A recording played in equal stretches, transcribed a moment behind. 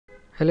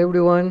Hello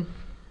everyone,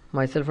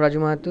 myself Raju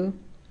Mahato.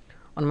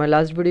 On my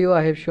last video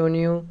I have shown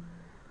you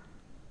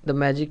the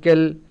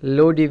magical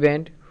load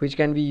event which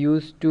can be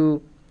used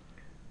to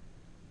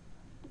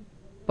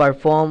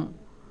perform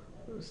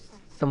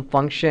some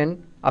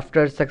function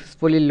after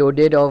successfully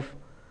loaded of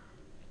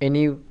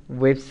any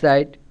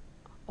website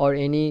or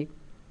any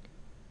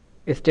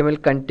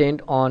HTML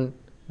content on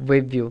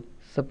WebView.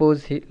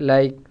 Suppose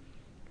like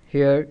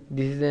here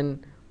this is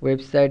an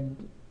website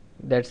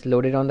that's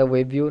loaded on the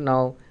WebView.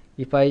 Now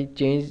if I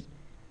change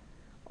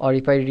or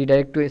if I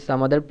redirect to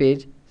some other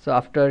page, so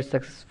after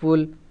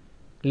successful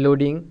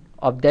loading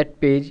of that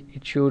page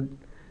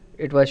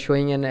it was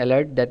showing an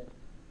alert that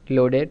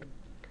loaded.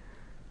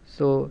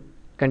 So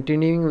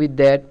continuing with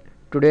that,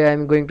 today I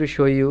am going to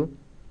show you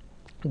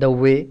the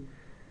way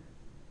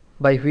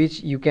by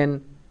which you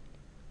can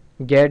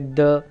get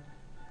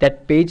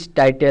that page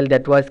title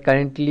that was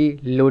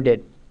currently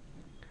loaded.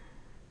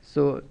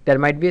 So there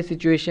might be a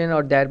situation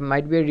or there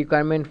might be a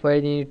requirement where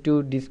you need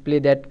to display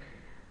that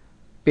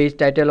page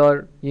title,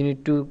 or you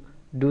need to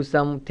do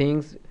some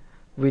things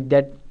with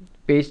that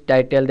page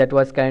title that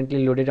was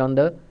currently loaded on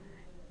that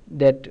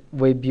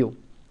web view.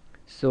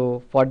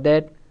 So for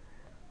that,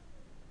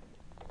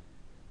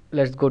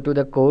 let's go to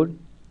the code.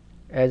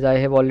 As I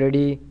have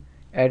already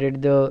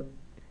added the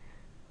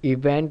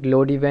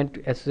load event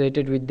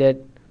associated with that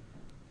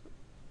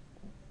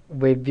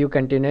web view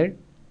container,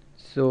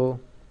 so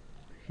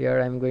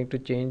here I'm going to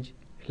change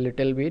a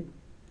little bit.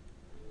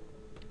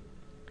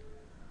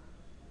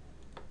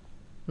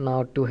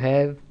 Now to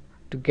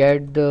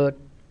get the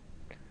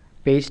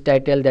page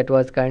title that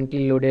was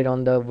currently loaded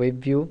on the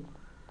web view,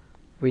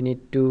 we need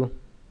to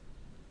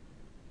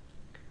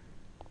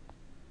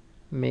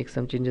make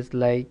some changes,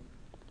 like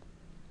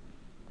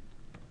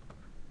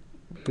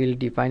we'll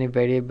define a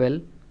variable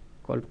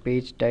called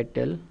page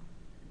title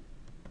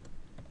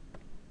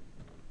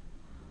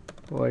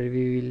where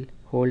we will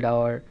hold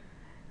our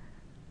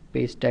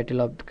page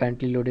title of the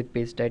currently loaded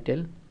page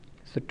title.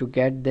 So to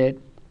get that,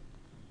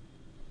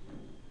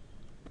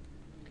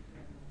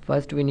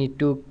 first we need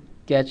to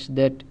catch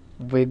that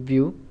web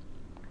view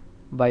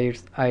by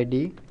its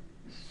ID.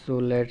 So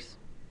let's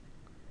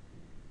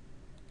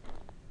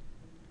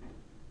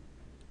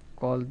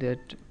call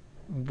that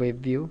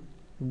web view.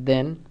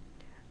 Then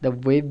the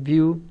web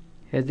view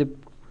has a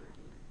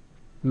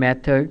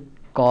method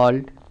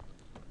called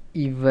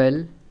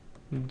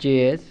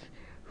evalJS,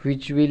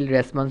 which will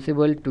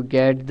responsible to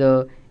get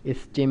the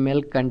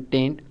HTML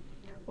content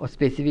or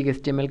specific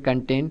HTML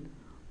content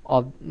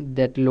of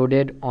that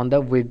loaded on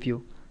the web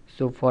view.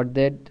 So for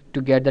that,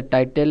 to get the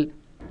title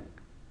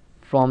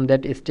from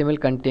that HTML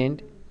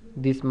content,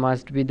 this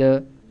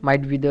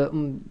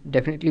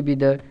definitely be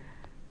the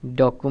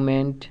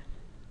document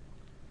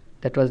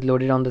that was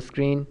loaded on the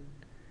screen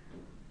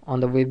on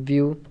the web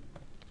view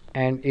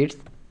and its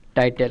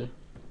title.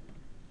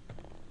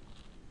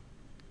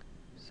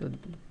 So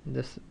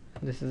this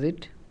is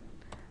it.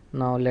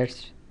 Now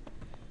let's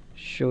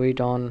show it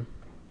on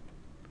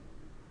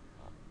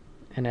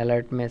an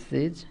alert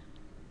message.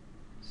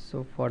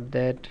 So for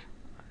that,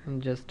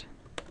 I'm just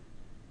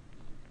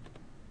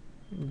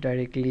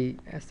directly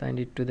assigned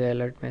it to the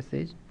alert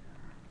message.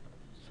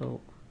 So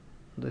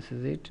this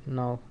is it.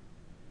 Now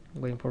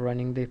going for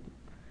running the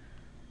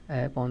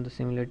app on the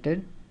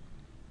simulator.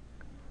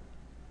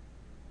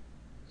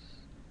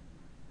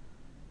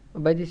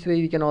 By this way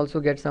we can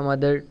also get some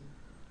other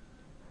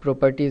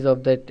properties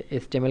of that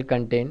HTML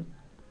content.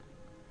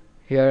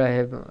 Here I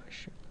have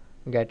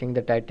getting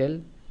the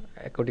title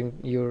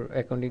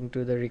according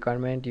to the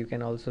requirement. You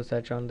can also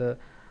search on the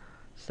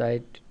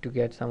site to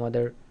get some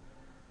other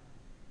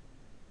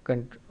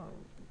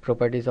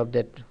properties of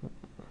that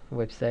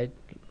website.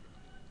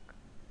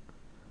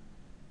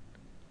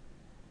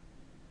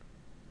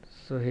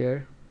 So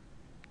here,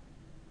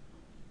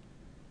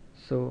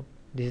 so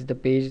this is the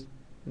page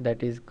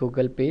that is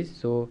Google page.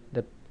 So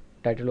the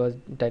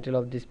title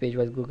of this page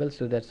was Google,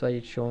 so that's why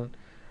it's shown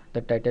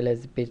the title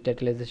as page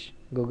title as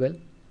Google.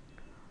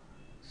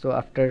 So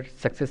after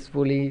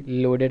successfully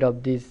loaded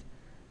of this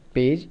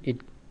page, it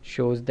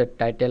shows the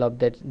title of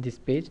this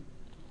page.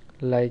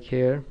 Like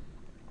here,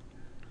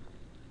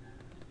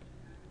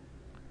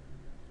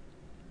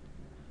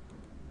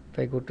 if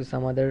I go to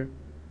some other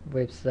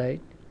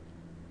website,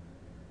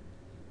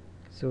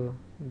 so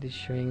this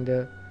showing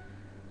the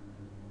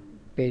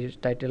page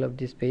title of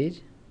this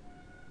page.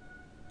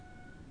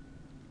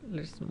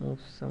 Let's move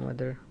some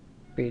other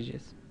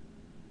pages.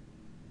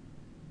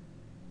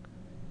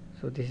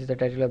 So this is the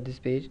title of this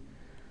page.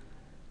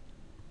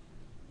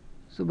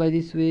 So by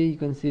this way you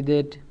can see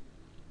that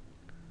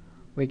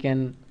we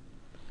can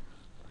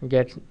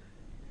get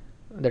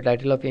the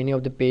title of any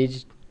of the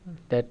page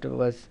that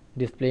was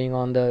displaying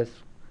on the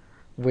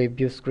web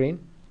view screen,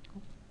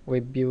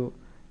 web view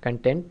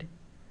content.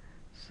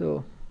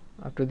 So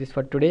after this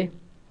for today,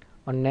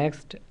 on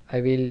next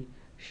I will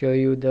show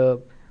you the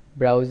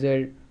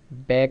browser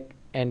back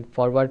and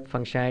forward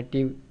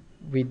functionality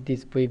with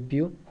this web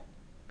view.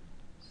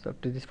 So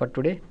up to this for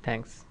today.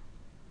 Thanks.